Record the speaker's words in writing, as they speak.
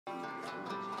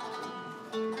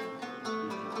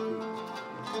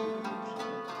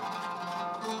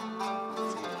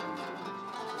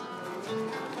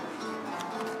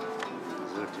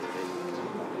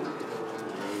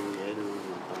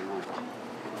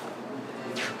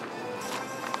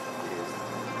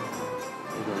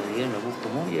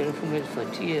moja alafu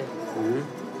umefuatia.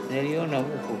 Niliona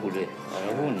huko kule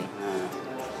Arabuni.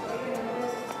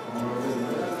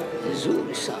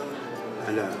 Nzuri sana.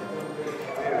 Ala.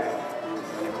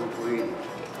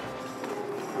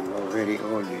 I'm very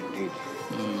old indeed.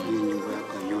 Nyumba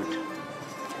yako nyota.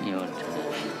 Nyota.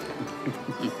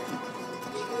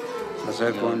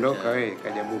 Sasa kuondoka wewe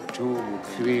kaja book 2, book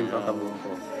 3 mpaka book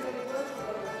 4.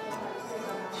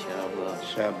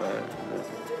 Shaba.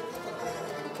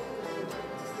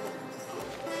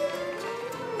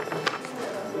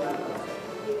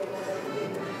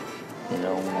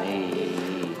 Ninaona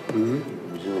hii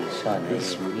mzuri sana,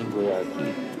 wimbo ya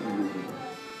akili.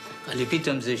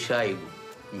 Alipita mzee Shaibu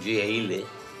njia ile,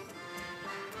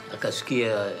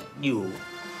 akasikia juu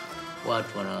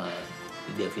watu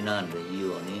wanapiga vinanda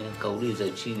jioni, akauliza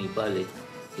chini pale,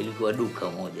 ilikuwa duka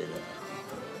moja la.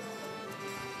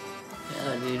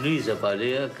 Aliuliza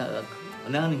pale,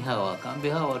 nani hawa?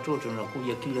 Akaambia hawa watoto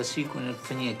wanakuja kila siku na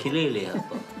kufanyia kelele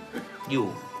hapa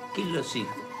juu kila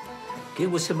siku.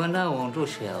 Kibu sema nao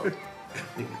waondoshe hao.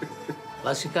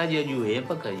 Basi kaja juu,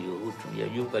 mpaka juu. Tuja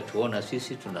juu katuona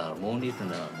sisi tuna harmoni,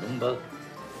 tuna dumba.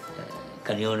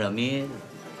 Kaniona mie,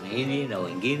 mimi na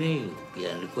wengine.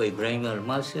 Pia alikuwa Ibrahim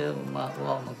Almasi,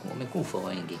 wamekufa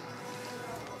wengi.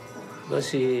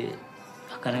 Basi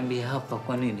akaniambia hapa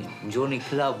kwa nini? Njoni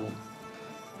klabu.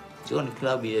 Njoni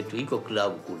klabu yetu, iko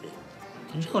klabu kule.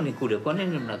 Njoni kule, kwa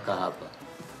nini mnakaa hapa?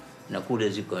 Na kule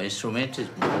ziko instruments,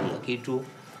 kila kitu.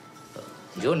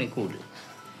 Njoni kule.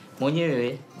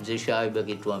 Mwenyewe mzee Shaibu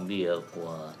akituambia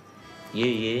kwa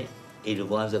yeye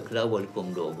ilipoanza klabu alikuwa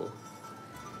mdogo.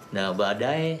 Na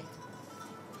baadaye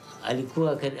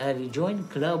alijoin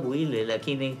klabu ile,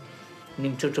 lakini ni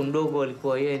mtoto mdogo,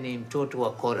 alikuwa yeye ni mtoto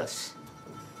wa chorus.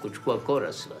 Kuchukua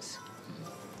chorus basi.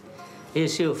 Yeye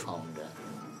sio founder.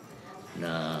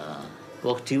 Na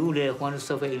wakati ule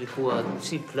Asafa ilikuwa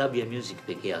si klabu ya music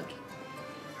peke yake.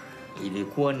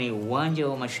 Ilikuwa ni uwanja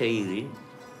wa mashairi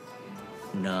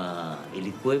na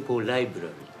ilikuwepo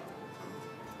library.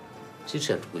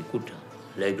 Sisi hatukuikuta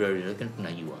library, lakini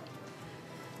tunajua.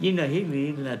 Jina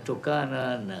hili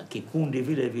linatokana na kikundi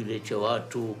vile vile cha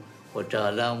watu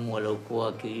wataalamu waliokuwa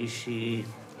wakiishi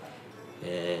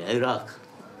Iraq.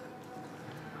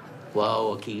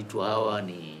 Wao wakiitwa hawa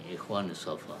ni Ikhwan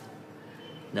Asafa.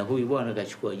 Na huyu bwana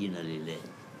akachukua jina lile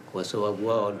kwa sababu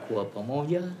wao walikuwa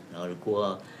pamoja na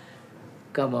walikuwa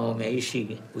kama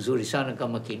wameishi uzuri sana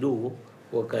kama kidugu,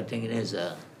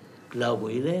 wakatengeneza klabu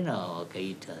ile na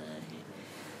wakaita.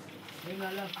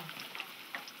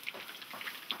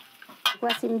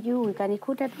 Kwa simjui,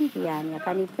 kanikuta tu njiani,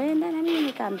 akanipenda na mimi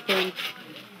nikampenda.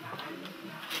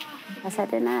 Sasa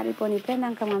tena aliponipenda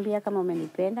nikamwambia kama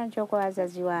umenipenda njoo kwa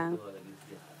wazazi wangu.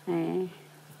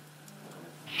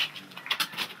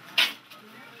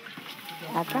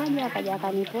 Akaja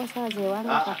akaniposa, wazee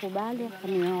wangu akakubali,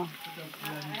 akanioa.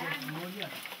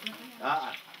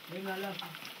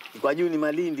 Kwa juu ni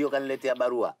Malindi, wakaniletea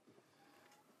barua.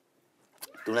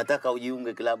 Tunataka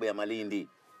ujiunge klabu ya Malindi.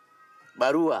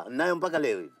 Barua nayo mpaka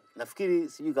leo hivi. Nafikiri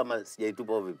sijui kama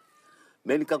sijaitupa vipi.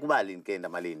 Mimi nikakubali nikaenda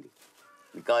Malindi.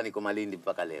 Nikawa niko Malindi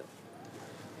mpaka leo.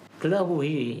 Klabu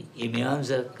hii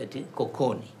imeanza katika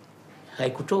Kokoni.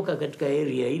 Haikutoka katika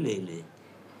area ile ile.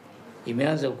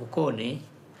 Imeanza Kokoni,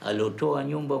 aliotoa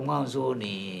nyumba mwanzo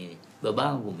ni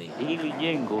babangu mimi. Hili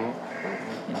jengo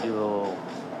ndio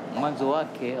mwanzo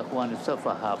wake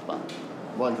Kuanzishwa hapa.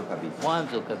 Mwanzo kabisa.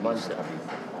 Mwanzo kabisa.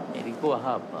 Ilikuwa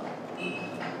hapa.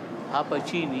 Hapa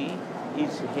chini hii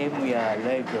sehemu ya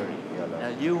library.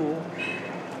 Na juu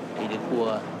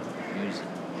ilikuwa music.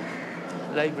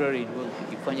 Library ilikuwa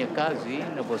ikifanya kazi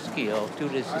unaposikia wakati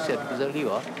ule sisi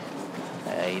hatukuzaliwa.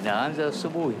 Inaanza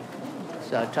asubuhi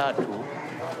saa 3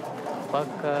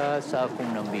 mpaka saa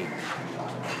 12.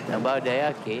 Na baada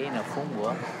yake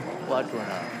inafungwa, watu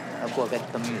wanakuwa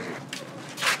katika music.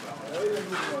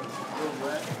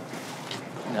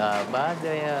 Na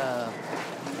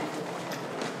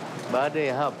baada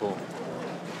ya hapo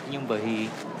nyumba hii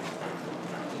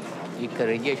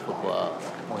ikarejeshwa kwa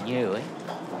mwenyewe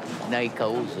na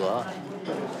ikauzwa.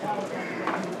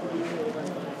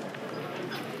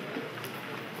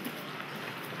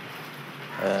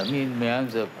 Mimi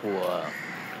nimeanza kuwa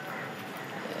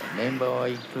member wa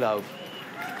club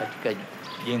katika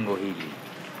jengo hili.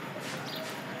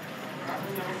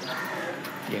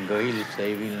 Jengo hili sasa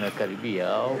hivi linakaribia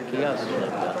au kiasi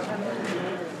labda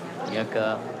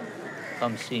miaka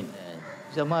 50.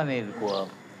 Zamani ilikuwa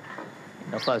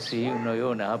nafasi hii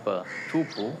unayoona hapa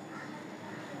tupu.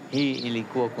 Hii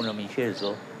ilikuwa kuna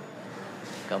michezo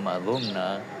kama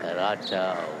dhumna,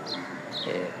 karata,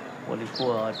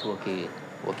 walikuwa watu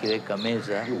wakiweka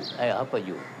meza hapa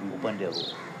juu upande huu.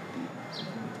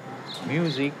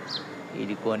 Music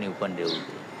ilikuwa ni upande ule.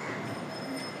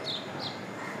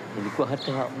 Ilikuwa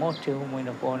hata mote humo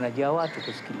inakuwa unajaa watu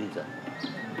kusikiliza.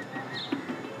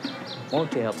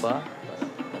 Mote hapa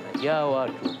wanajaa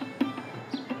watu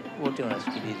wote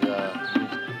wanasikiliza.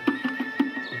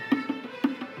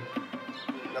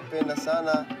 Napenda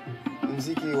sana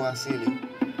muziki wa asili,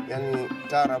 yani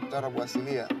tarabu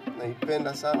asilia.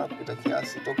 Naipenda sana kupita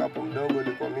kiasi. Toka hapo mdogo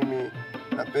ilikuwa mimi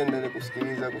napenda ile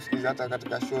kusikiliza hata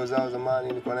katika show zao zamani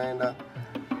nilikuwa naenda.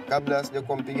 Kabla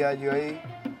sijakuwa mpigaji wa hii,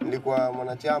 nilikuwa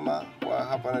mwanachama wa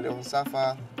hapa Nadi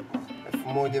Asafa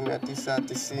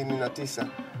 1999.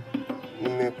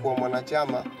 Nimekuwa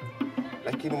mwanachama,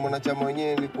 lakini mwanachama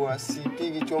wenyewe nilikuwa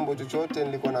sipigi chombo chochote,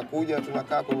 nilikuwa nakuja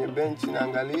tunakaa kwenye benchi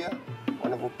naangalia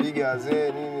wanapopiga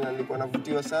wazee nini, na nilikuwa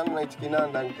navutiwa sana na hichi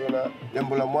kinanda. Nikiona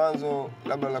jambo la mwanzo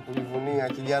labda la kujivunia,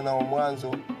 kijana wa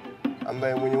mwanzo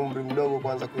ambaye mwenye umri mdogo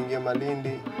kwanza kuingia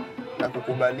Malindi na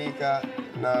kukubalika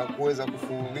na kuweza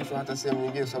kufundishwa hata sehemu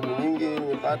nyingine, sababu nyingi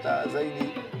nimepata zaidi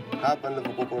hapa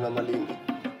nilipokuwa kuna Malindi.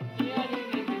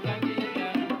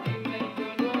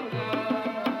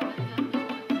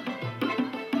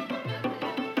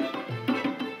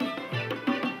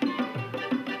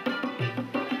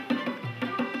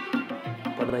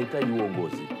 Panahitaji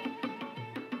uongozi.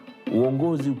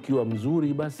 Uongozi ukiwa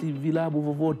mzuri, basi vilabu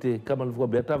vovote kama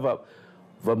nilivyokuambia, hata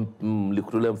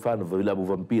nilikutolea mfano wa vilabu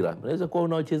vya mpira, unaweza kuwa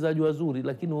una wachezaji wazuri,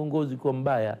 lakini uongozi ukiwa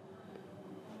mbaya,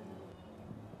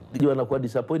 ndio wanakuwa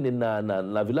disappointed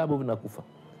na vilabu vinakufa.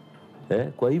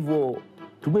 Kwa hivyo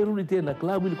tumerudi tena,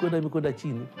 klabu imekwenda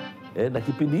chini. Na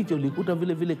kipindi hicho ulikuta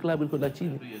vile klabu ilikwenda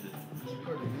chini,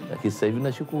 lakini sasa hivi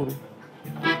nashukuru.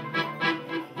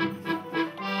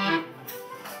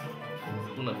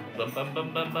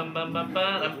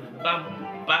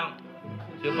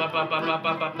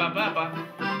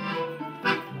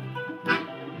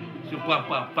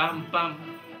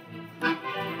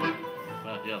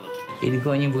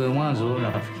 Ilikuwa nyimbo ya mwanzo,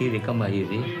 nafikiri kama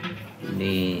hivi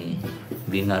ni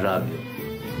ving'aravyo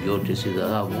vyote si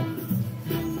dhahabu,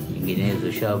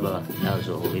 nyinginezo shaba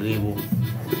nazo huilibu.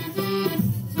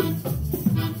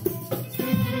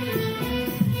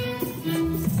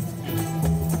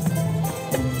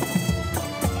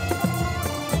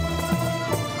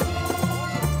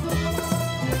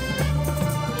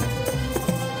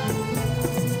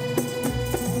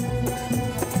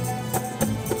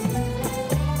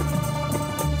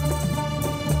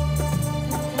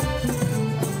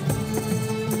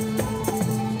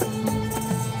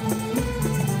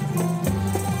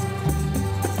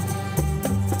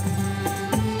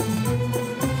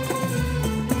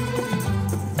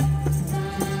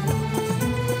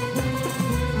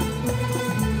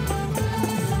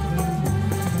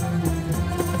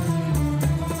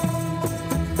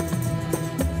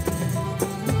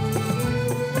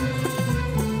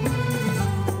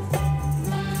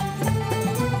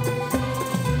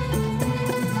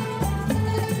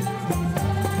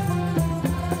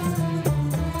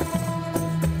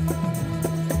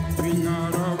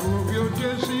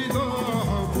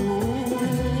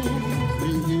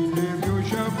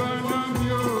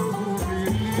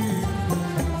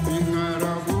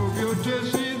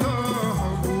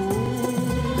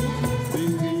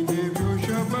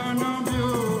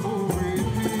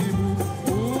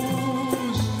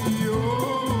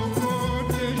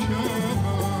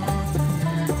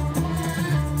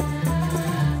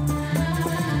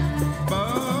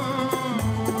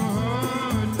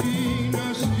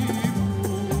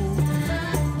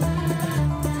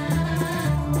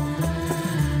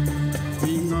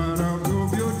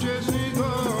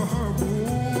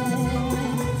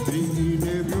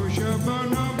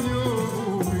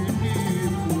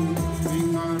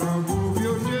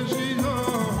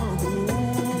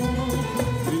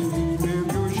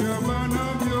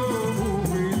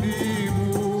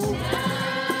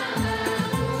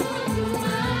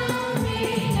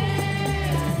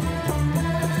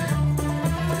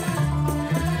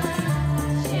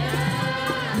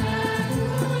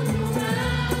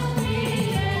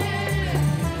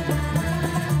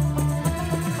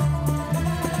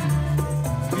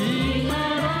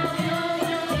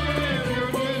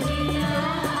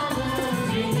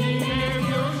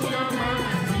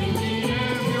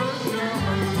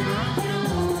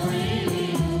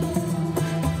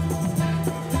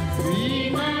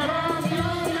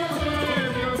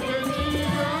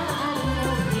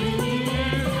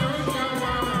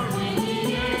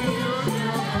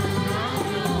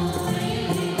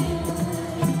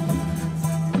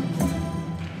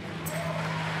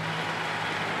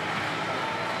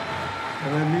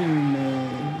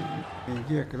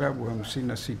 Ingia klabu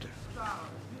 56.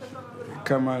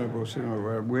 Kama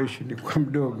alivyosema Mwisho nilikuwa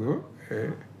mdogo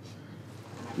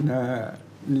na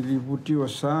nilivutiwa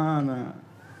sana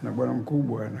na bwana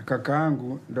mkubwa, na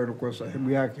kakaangu ndo alikuwa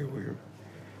sahibu yake huyo.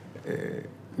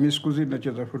 Mimi siku hizi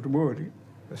nacheza football,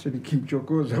 basi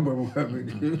nikimchokoza bwana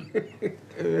Muhammad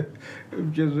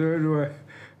mchezo wenu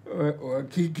wa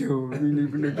kike huo,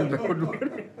 mimi nacheza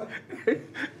football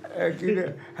lakini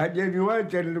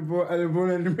hajaniwacha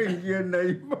alipoona nimeingia na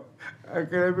hivyo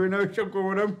akaniambia naosha kwa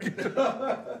mwanamke.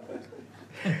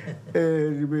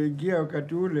 Nimeingia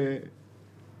wakati ule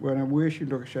bwana Mwisho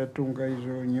ndo kishatunga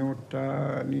hizo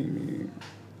nyota nini,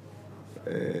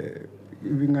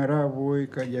 ving'aravu,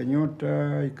 ikaja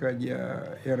nyota, ikaja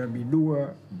ya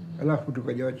Rabidua, alafu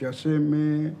tukaja wacha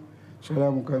waseme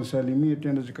salamu kansalimie,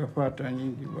 tena zikafuata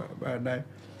nyingi baadaye.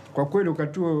 Kwa kweli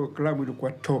wakati huo klabu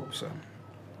ilikuwa top sana.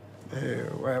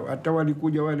 Hata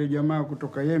walikuja wale jamaa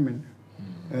kutoka Yemen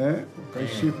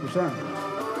wakaisifu sana.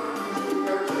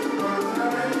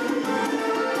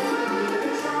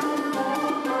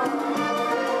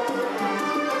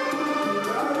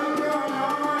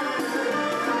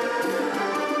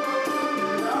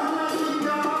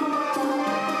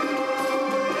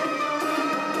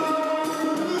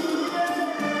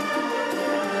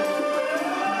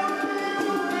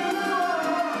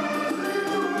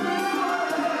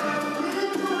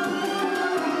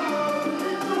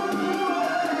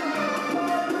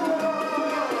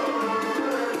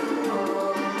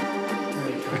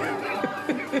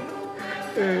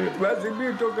 Basi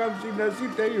mimi toka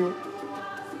 56 hiyo,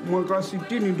 mwaka wa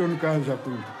 60 ndo nikaanza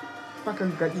kuimba. Mpaka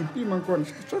nikajipima kwa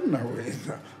sasa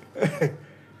naweza.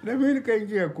 Na mimi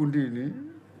nikaingia kundini,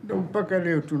 ndo mpaka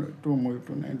leo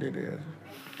tunaendelea.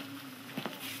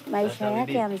 Maisha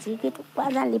yake ya muziki,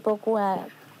 kwanza nilipokuwa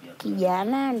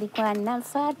kijana nilikuwa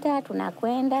namfuata,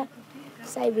 tunakwenda.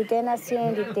 Sasa hivi tena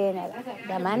siendi tena.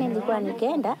 Zamani nilikuwa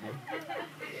nikenda,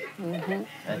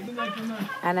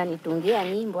 ananitungia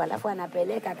nyimbo alafu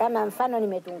anapeleka, kama mfano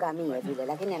nimetunga mie vile,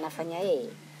 lakini anafanya yeye.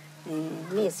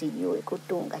 Mimi sijui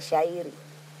kutunga shairi.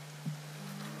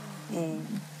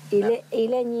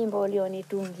 Ile nyimbo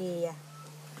ulionitungia,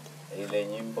 ile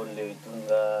nyimbo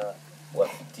niliyoitunga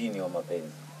wafitini wa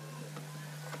mapenzi,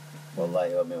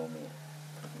 wallahi wameumia.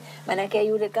 Manake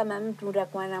yule kama mtu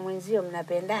utakuwa na mwenzio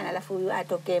mnapendana, alafu huyu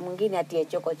atokee mwingine atie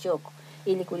chokochoko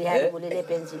ili kuliharibu lile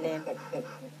penzi lenu.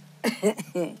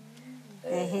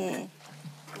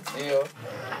 Ndio.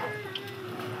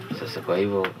 Sasa kwa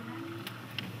hivyo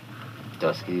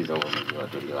tutawasikiliza uamuzi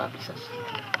watu ndio wapi sasa.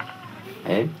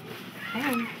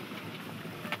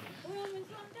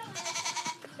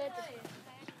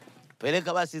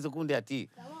 Peleka basi hizo kundi ati.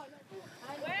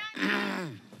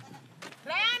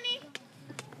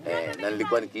 Na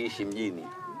nilikuwa nikiishi mjini.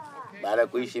 Baada ya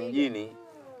kuishi mjini,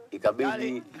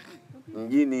 ikabidi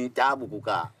mjini taabu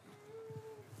kukaa.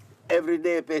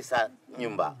 Everyday pesa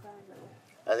nyumba.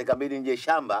 Sasa ikabidi nje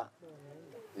shamba,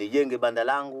 nijenge banda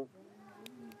langu,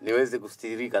 niweze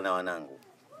kustirika na wanangu.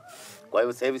 Kwa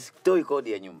hiyo sasa hivi sitoi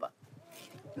kodi ya nyumba.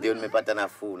 Ndio nimepata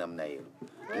nafuu namna hiyo.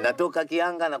 Natoka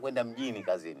Kianga na kwenda mjini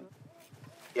kazini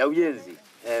ya ujenzi.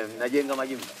 Najenga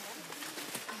majumba.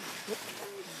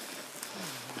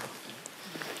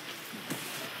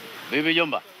 Vipi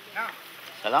jomba?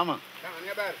 Salama? Ni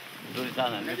habari. Nzuri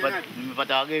sana.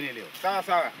 Nimepata wageni leo. Sawa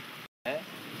sawa.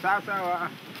 Sawa sawa.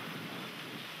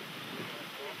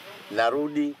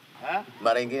 Narudi.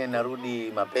 Mara nyingine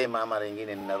narudi mapema, mara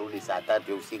nyingine ninarudi saa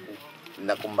 3 usiku.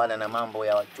 Ninakumbana na mambo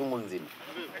ya chungu nzima.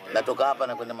 Natoka hapa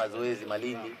na kwenda mazoezi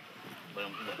Malindi.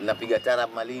 Napiga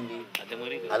tarab Malindi.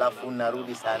 Alafu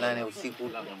narudi saa 8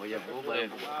 usiku.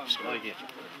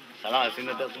 Salama,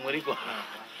 sina takumuriko.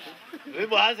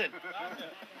 Vipi Hassan?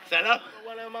 Salama.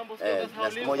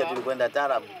 Na siku moja tulikwenda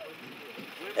tarab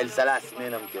El Salasi, mimi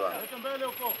na mke wangu.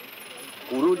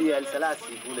 Kurudi El Salasi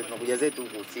kule tunakuja zetu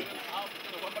huko usiku.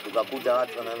 Tukakuta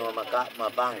watu wananua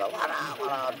mapanga.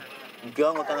 Wala. Mke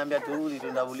wangu akaniambia turudi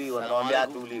tundavuliwa, nikamwambia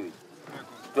hatuuliwi.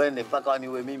 Twende mpaka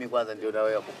waniue mimi kwanza ndio na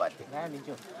wewe kupate.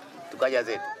 Tukaja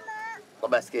zetu kwa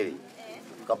baskeli.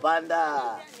 Tukapanda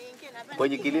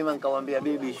kwenye kilima, nikamwambia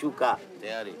bibi shuka.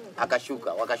 Tayari.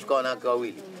 Akashuka, wakashuka wanawake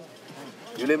wawili.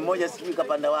 Yule mmoja sijui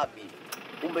kapanda wapi.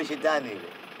 Kumbe shetani yule.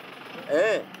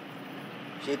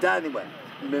 Shetani bwana,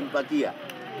 nimempakia.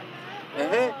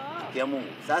 Ya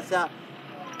Mungu. Sasa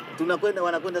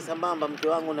wanakwenda sambamba, mke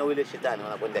wangu na yule shetani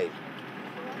wanakwenda hivi.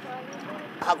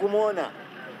 Hakumuona.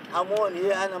 Hamuoni,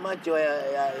 yeye ana macho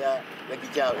ya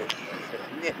kichawi.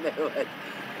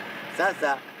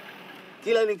 Sasa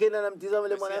kila nikienda namtizama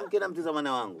yule mwanamke na mtizama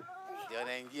na wangu. Ndio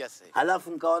anaingia sasa.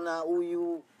 Halafu nikaona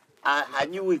huyu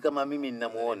hajui kama mimi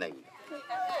ninamuona hivi.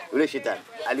 Yule shetani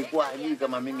alikuwa hajui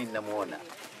kama mimi ninamuona,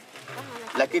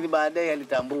 lakini baadaye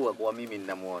alitambua kuwa mimi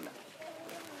ninamuona.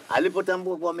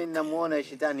 Alipotambua kuwa mimi ninamuona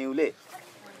shetani yule,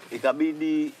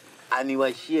 ikabidi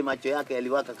aniwashie macho yake,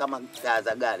 yaliwaka kama taa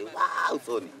za gari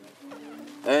usoni.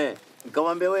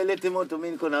 Nikamwambia wewe lete moto,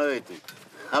 mimi niko na wewe tu,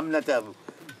 hamna tabu.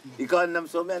 Ikawa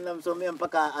namsomea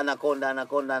mpaka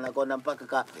anakonda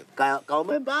mpaka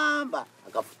kaombe bamba,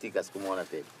 akafutika, sikumuona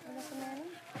tena.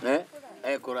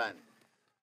 Qur'an.